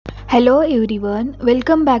Hello everyone,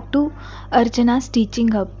 welcome back to Archana's Teaching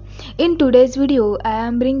Hub. In today's video, I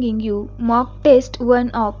am bringing you mock test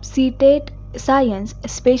 1 of CTET Science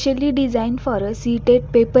specially designed for a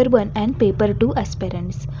CTET Paper 1 and Paper 2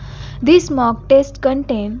 aspirants. This mock test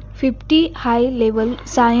contains 50 high-level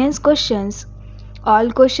science questions. All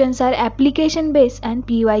questions are application based and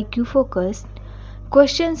PYQ focused.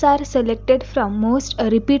 Questions are selected from most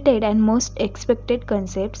repeated and most expected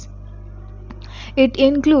concepts. It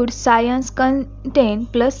includes science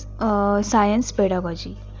content plus science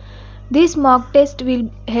pedagogy. This mock test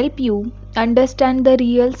will help you understand the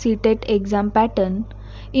real CTET exam pattern,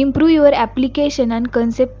 improve your application and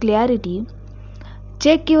concept clarity,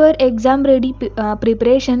 check your exam ready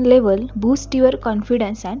preparation level, boost your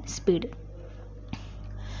confidence and speed.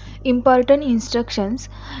 Important instructions: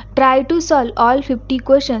 try to solve all 50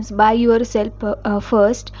 questions by yourself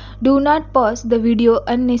first. Do not pause the video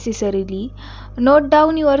unnecessarily. Note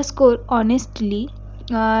down your score honestly.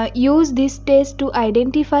 Use this test to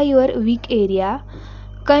identify your weak area.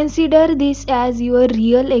 Consider this as your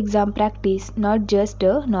real exam practice, not just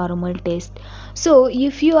a normal test. So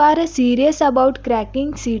if you are serious about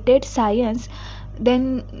cracking CTET science,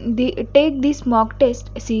 then take this mock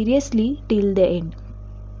test seriously till the end.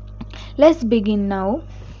 Let's begin now.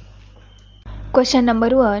 Question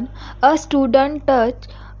number 1. A student touch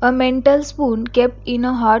a metal spoon kept in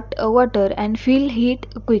a hot water and feel heat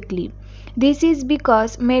quickly. This is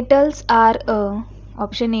because metals are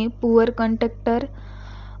option A poor conductor,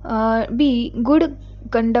 B good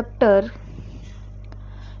conductor,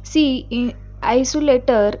 C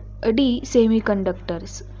isolator, D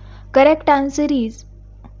semiconductors. Correct answer is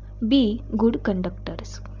B good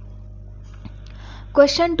conductors.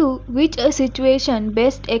 Question 2. Which situation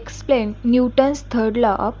best explains Newton's third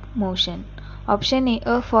law of motion? Option A.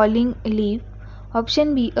 A falling leaf.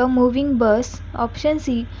 Option B. A moving bus. Option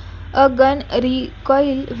C. A gun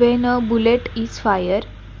recoil when a bullet is fired.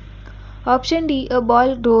 Option D. A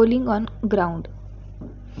ball rolling on ground.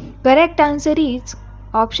 Correct answer is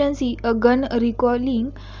option C. A gun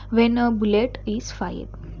recoiling when a bullet is fired.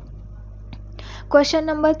 Question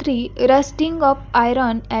number 3. Rusting of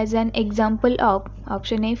iron as an example of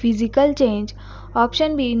option A physical change,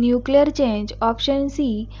 option B nuclear change, option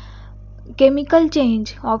C chemical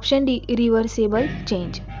change, option D reversible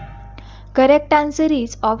change. Correct answer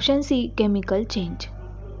is option C chemical change.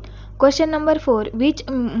 Question number 4. Which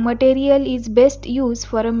material is best used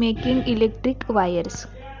for making electric wires?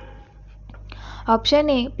 Option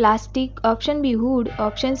A plastic, option B wood,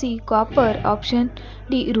 option C copper, option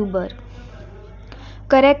D rubber.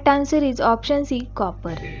 Correct answer is option C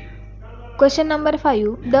copper. Question number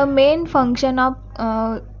 5. The main function of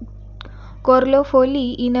chlorophyll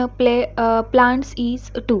in a plants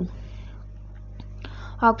is to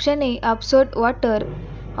option A absorb water,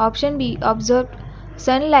 option B absorb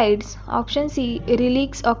sunlight, option C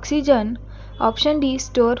release oxygen, option D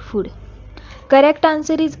store food. Correct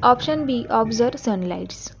answer is option B absorb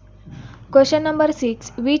sunlight. Question number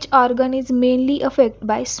 6. Which organ is mainly affected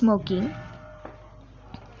by smoking?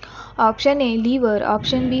 Option A liver,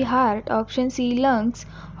 option B heart, option C lungs,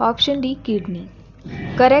 option D kidney.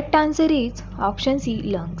 Correct answer is option C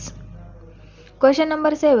lungs. Question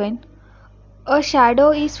number 7. A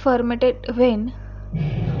shadow is formed when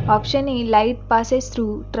option A light passes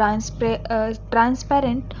through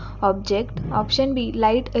transparent object, option B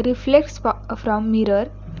light reflects from mirror,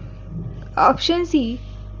 option C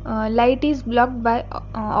light is blocked by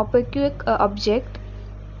opaque object,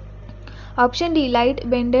 option D light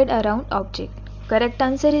bended around object. Correct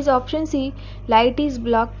answer is option C light is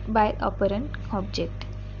blocked by apparent object.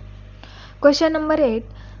 Question number 8.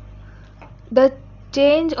 The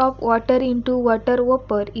change of water into water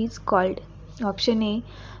vapor is called option A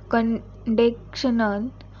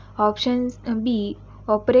condension, option B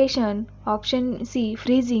evaporation, option C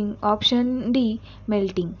freezing, option D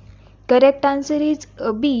melting. Correct answer is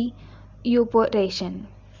B evaporation.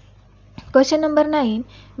 Question number 9.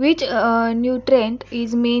 Which nutrient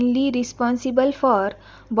is mainly responsible for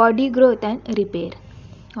body growth and repair?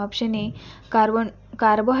 Option A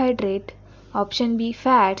carbohydrate, option B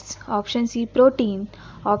fats, option C protein,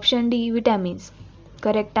 option D vitamins.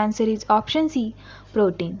 Correct answer is option C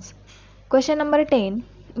proteins. Question number 10.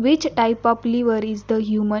 Which type of liver is the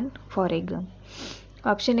human organ?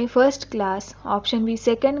 Option A first class, option B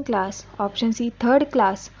second class, option C third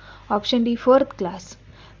class, option D fourth class.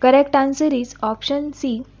 Correct answer is option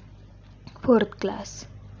C fourth class.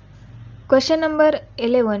 Question number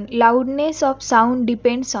 11. Loudness of sound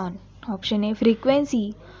depends on option A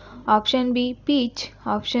frequency, option B pitch,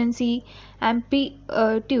 option C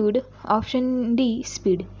amplitude, option D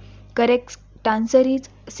speed. Correct Correct answer is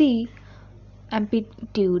C.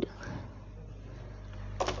 Amplitude.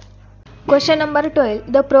 Question number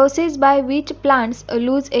 12. The process by which plants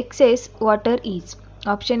lose excess water is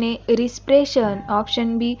option A respiration,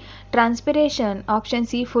 option B transpiration, option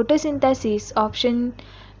C photosynthesis, option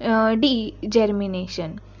D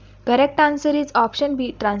germination. Correct answer is option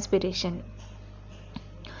B transpiration.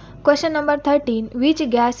 Question number 13. Which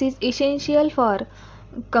gas is essential for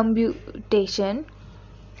combustion?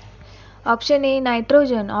 Option A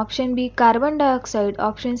nitrogen, option B carbon dioxide,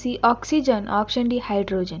 option C oxygen, option D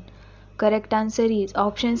hydrogen. Correct answer is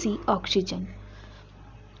option C oxygen.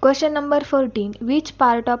 Question number 14. Which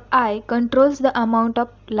part of eye controls the amount of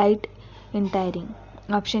light entering?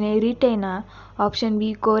 Option A retina, option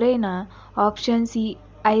B cornea, option C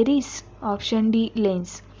iris, option D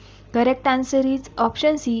lens. Correct answer is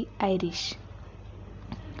option C iris.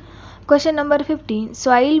 Question number 15.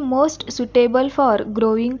 Soil most suitable for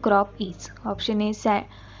growing crop is option A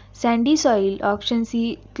sandy soil, option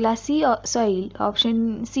C glassy soil,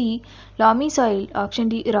 option C loamy soil, option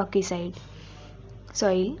D rocky soil.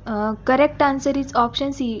 Correct answer is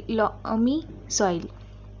option C loamy soil.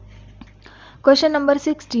 Question number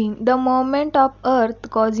 16. The movement of earth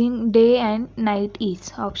causing day and night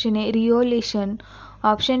is option A revolution,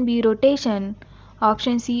 option B rotation,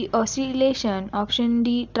 option C oscillation, option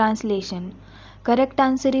D translation. Correct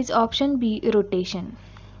answer is option B rotation.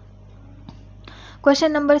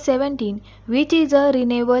 Question number 17. Which is a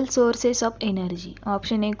renewable sources of energy?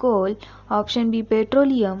 Option A coal, option B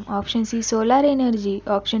petroleum, option C solar energy,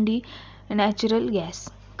 option D natural gas.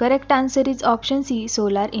 Correct answer is option C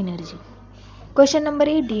solar energy. Question number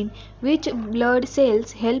 18. Which blood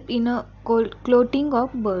cells help in a clotting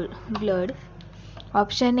of blood?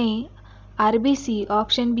 Option A RBC,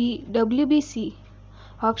 option B WBC,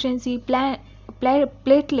 option C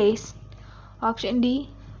platelets, option D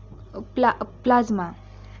plasma.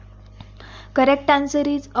 Correct answer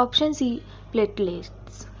is option C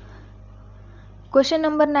platelets. Question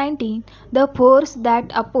number 19. The force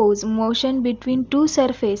that oppose motion between two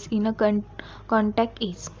surfaces in a contact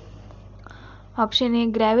is option A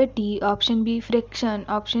gravity, option B friction,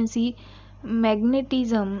 option C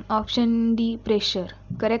magnetism, option D pressure.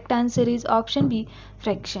 Correct answer is option B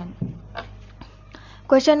friction.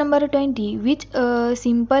 Question number 20. Which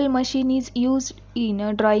simple machine is used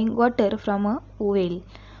in drawing water from a well?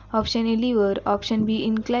 Option A lever, option B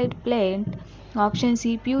inclined plane, option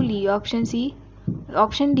C pulley, option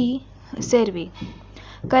D survey.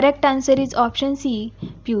 Correct answer is option C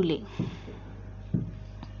pulley.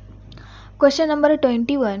 Question number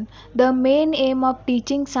 21. The main aim of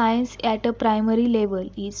teaching science at a primary level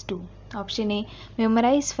is to option A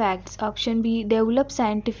memorize facts, option B develop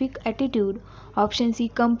scientific attitude, option C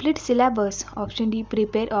complete syllabus, option D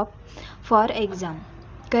prepare for exam.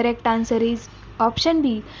 Correct answer is option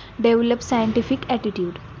B develop scientific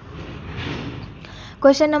attitude.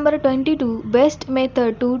 Question number 22. Best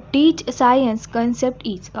method to teach science concept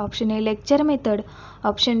is option A lecture method,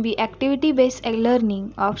 option B activity based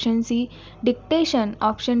learning, option C dictation,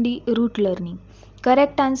 option D rote learning.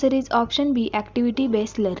 Correct answer is option B activity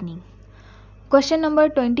based learning. Question number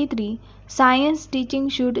 23. Science teaching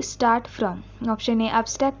should start from option A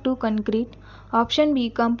abstract to concrete, option B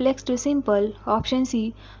complex to simple, option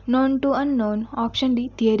C known to unknown, option D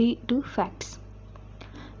theory to facts.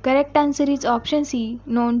 Correct answer is option C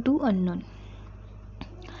known to unknown.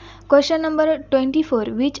 Question number 24.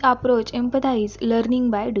 Which approach emphasizes learning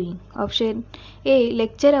by doing? Option A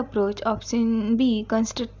lecture approach, option B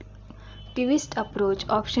constructivist approach,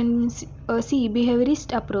 option C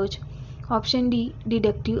behaviorist approach, option D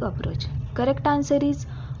deductive approach. Correct answer is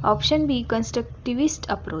option B constructivist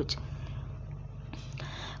approach.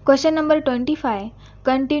 Question number 25.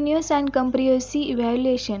 Continuous and comprehensive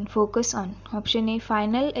evaluation focus on option A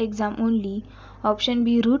final exam only, option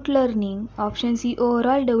B rote learning, option C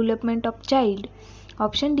overall development of child,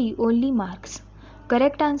 option D only marks.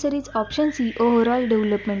 Correct answer is option C overall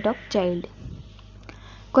development of child.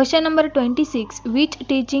 Question number 26. Which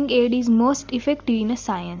teaching aid is most effective in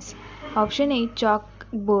science? Option A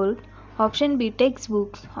chalkboard, option B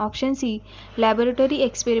textbooks, option C laboratory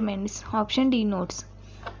experiments, option D notes.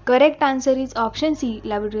 Correct answer is option C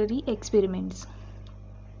laboratory experiments.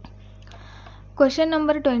 Question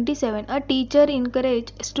number 27. A teacher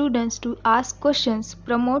encourages students to ask questions,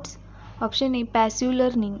 promotes option A passive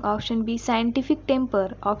learning, option B scientific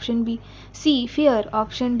temper, option B C fear,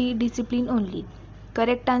 option D discipline only.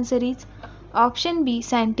 Correct answer is option B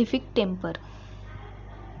scientific temper.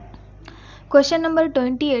 Question number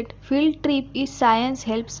 28. Field trip is science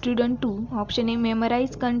helps student to option A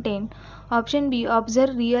memorize content, option B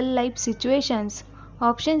observe real life situations,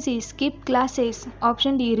 Option C, skip classes.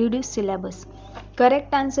 Option D, reduce syllabus.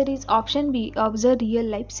 Correct answer is option B, observe real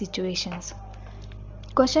life situations.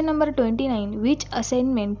 Question number 29. Which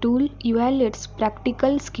assignment tool evaluates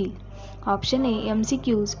practical skill? Option A,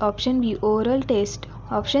 MCQs. Option B, oral test.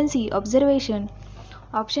 Option C, observation.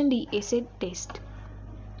 Option D, essay test.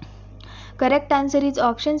 Correct answer is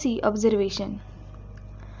option C, observation.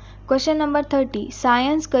 Question number 30.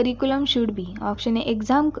 Science curriculum should be option A,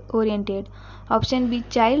 exam oriented. Option B,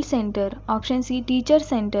 child center. Option C, teacher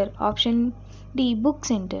center. Option D, book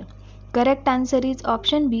center. Correct answer is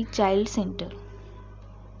option B, child center.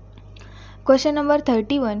 Question number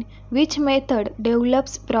 31. Which method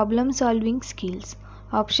develops problem solving skills?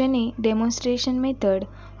 Option A, demonstration method.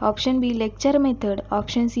 Option B, lecture method.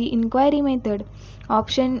 Option C, inquiry method.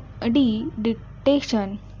 Option D,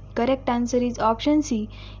 dictation. Correct answer is option C,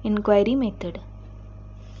 inquiry method.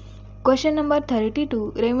 Question number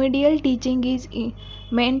 32. Remedial teaching is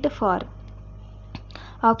meant for.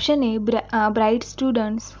 Option A, bright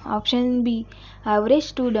students. Option B, average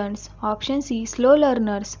students. Option C, slow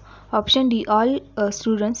learners. Option D, all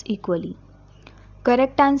students equally.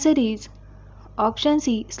 Correct answer is option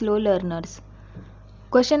C, slow learners.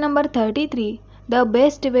 Question number 33. The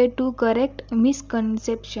best way to correct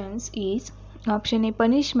misconceptions is option A,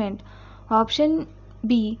 punishment. Option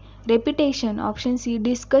B, repetition. Option C,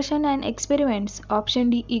 discussion and experiments. Option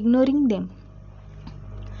D, ignoring them.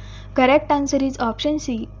 Correct answer is option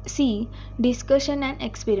C, discussion and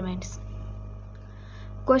experiments.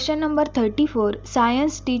 Question number 34.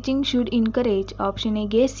 Science teaching should encourage option A,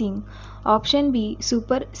 guessing. Option B,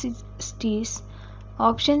 superstition.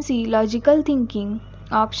 Option C, logical thinking.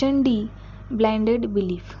 Option D, blinded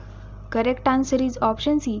belief. Correct answer is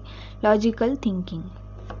option C, logical thinking.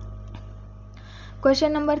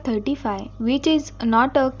 Question number 35. Which is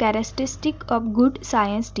not a characteristic of good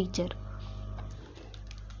science teacher?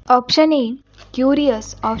 Option A,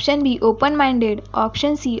 curious. Option B, open-minded.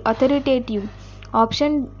 Option C, authoritative.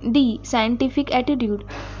 Option D, scientific attitude.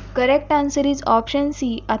 Correct answer is option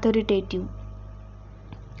C, authoritative.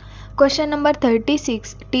 Question number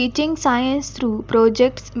 36. Teaching science through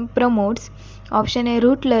projects promotes option A,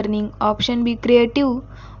 rote learning. Option B, creative.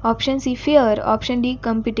 Option C, fear. Option D,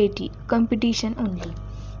 competition only.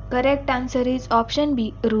 Correct answer is option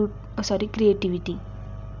B, creativity.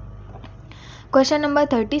 Question number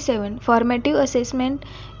 37. Formative assessment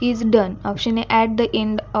is done. Option A, at the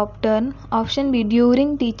end of term. Option B,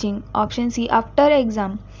 during teaching. Option C, after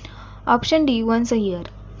exam. Option D, once a year.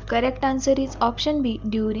 Correct answer is option B,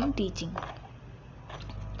 during teaching.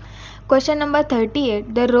 Question number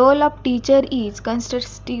 38. The role of teacher is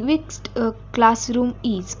constructivist classroom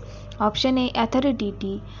is option A,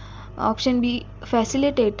 authority. Option B,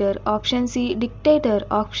 facilitator. Option C, dictator.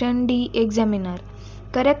 Option D, examiner.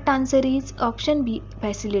 Correct answer is option B,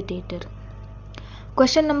 facilitator.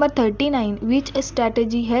 Question number 39. Which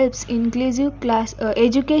strategy helps inclusive class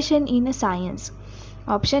education in science?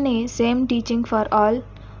 Option A, same teaching for all.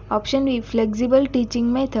 Option B, flexible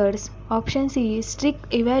teaching methods. Option C,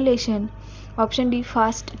 strict evaluation. Option D,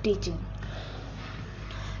 fast teaching.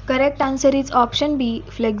 Correct answer is option B,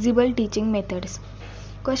 flexible teaching methods.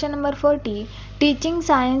 Question number 40. Teaching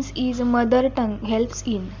science is mother tongue helps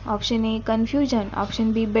in option A, confusion.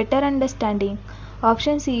 Option B, better understanding.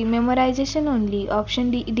 Option C, memorization only.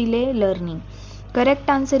 Option D, delay learning. Correct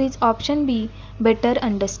answer is option B, better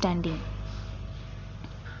understanding.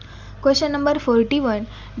 Question number 41.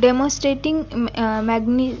 Demonstrating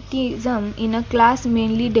magnetism in a class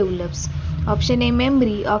mainly develops option A,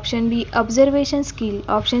 memory. Option B, observation skill.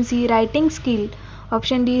 Option C, writing skill.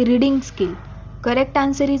 Option D, reading skill. Correct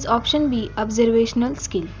answer is option B, observational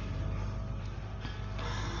skill.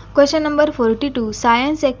 Question number 42.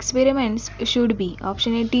 Science experiments should be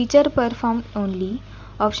option A, teacher performed only.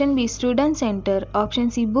 Option B, student center. Option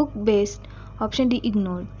C, book based. Option D,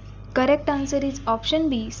 ignored. Correct answer is option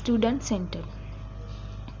B, student center.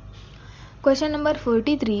 Question number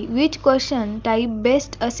 43. Which question type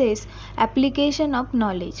best assess application of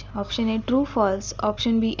knowledge? Option A, true false.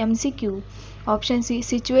 Option B, MCQ. Option C,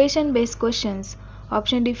 situation based questions.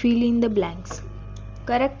 Option D, fill in the blanks.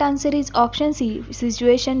 Correct answer is option C,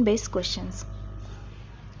 situation based questions.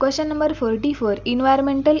 Question number 44.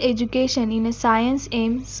 Environmental education in a science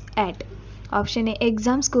aims at option A,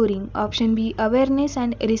 exam scoring. Option B, awareness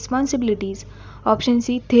and responsibilities. Option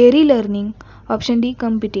C, theory learning. Option D,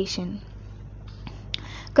 competition.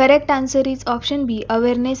 Correct answer is option B,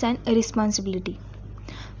 awareness and responsibility.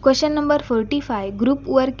 Question number 45. Group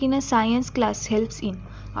work in a science class helps in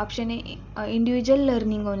option A, individual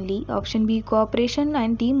learning only. Option B, cooperation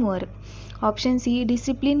and teamwork. Option C,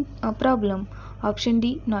 discipline problem. Option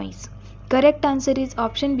D, noise. Correct answer is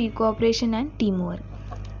option B, cooperation and teamwork.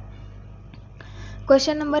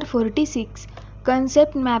 Question number 46.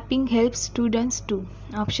 Concept mapping helps students to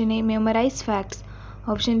option A, memorize facts,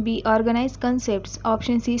 option B, organize concepts,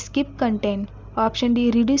 option C, skip content, option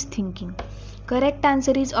D, reduce thinking. Correct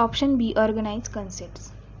answer is option B, organize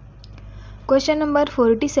concepts. Question number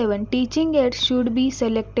 47. Teaching aids should be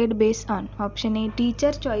selected based on option A,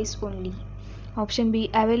 teacher choice only, option B,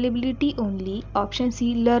 availability only, option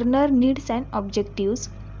C, learner needs and objectives,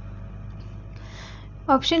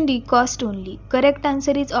 option D, cost only. Correct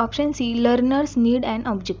answer is option C, learners need and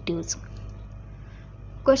objectives.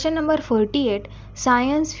 Question number 48.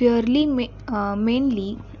 Science fairs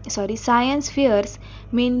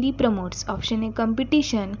mainly promotes option A,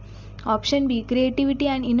 competition, option B, creativity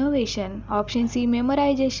and innovation, option C,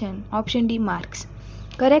 memorization, option D, marks.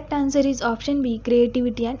 Correct answer is option B,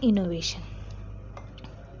 creativity and innovation.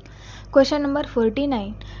 Question number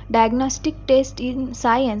 49. Diagnostic test in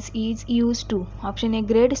science is used to option A,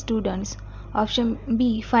 grade students, option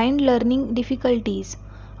B, find learning difficulties,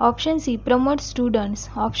 option C, promote students,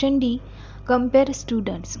 option D, compare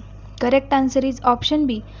students. Correct answer is option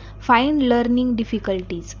B, find learning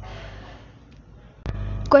difficulties.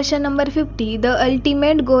 Question number 50. The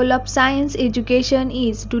ultimate goal of science education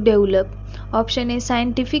is to develop option A,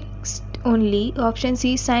 scientific only, option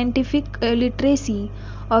C, scientific literacy,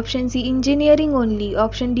 option C, engineering only,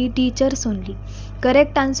 option D, teachers only.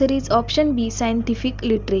 Correct answer is option B, scientific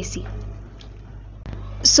literacy.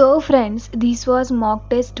 So friends, this was mock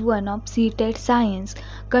test 1 of CTET Science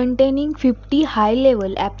containing 50 high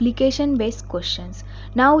level application based questions.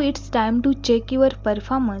 Now it's time to check your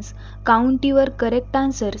performance, count your correct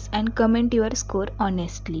answers and comment your score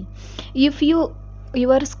honestly. If your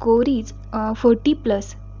score is 40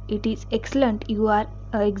 plus, it is excellent, you are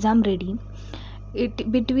exam ready.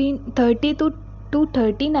 It between 30 to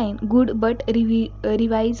 39, good, but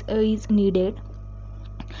revise is needed.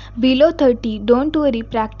 Below 30, don't worry,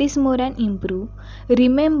 practice more and improve.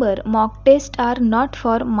 Remember, mock tests are not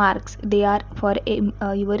for marks, they are for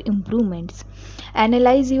your improvements.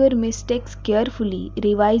 Analyze your mistakes carefully,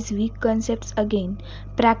 revise weak concepts again,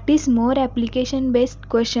 practice more application based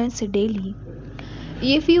questions daily.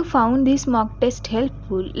 If you found this mock test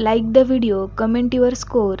helpful, like the video, comment your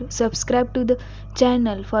score, subscribe to the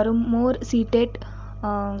channel for more CTET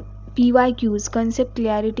PYQs concept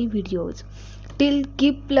clarity videos. Till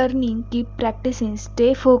keep learning, keep practicing,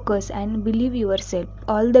 stay focused and believe yourself.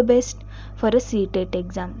 All the best for a CTET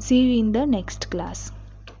exam. See you in the next class.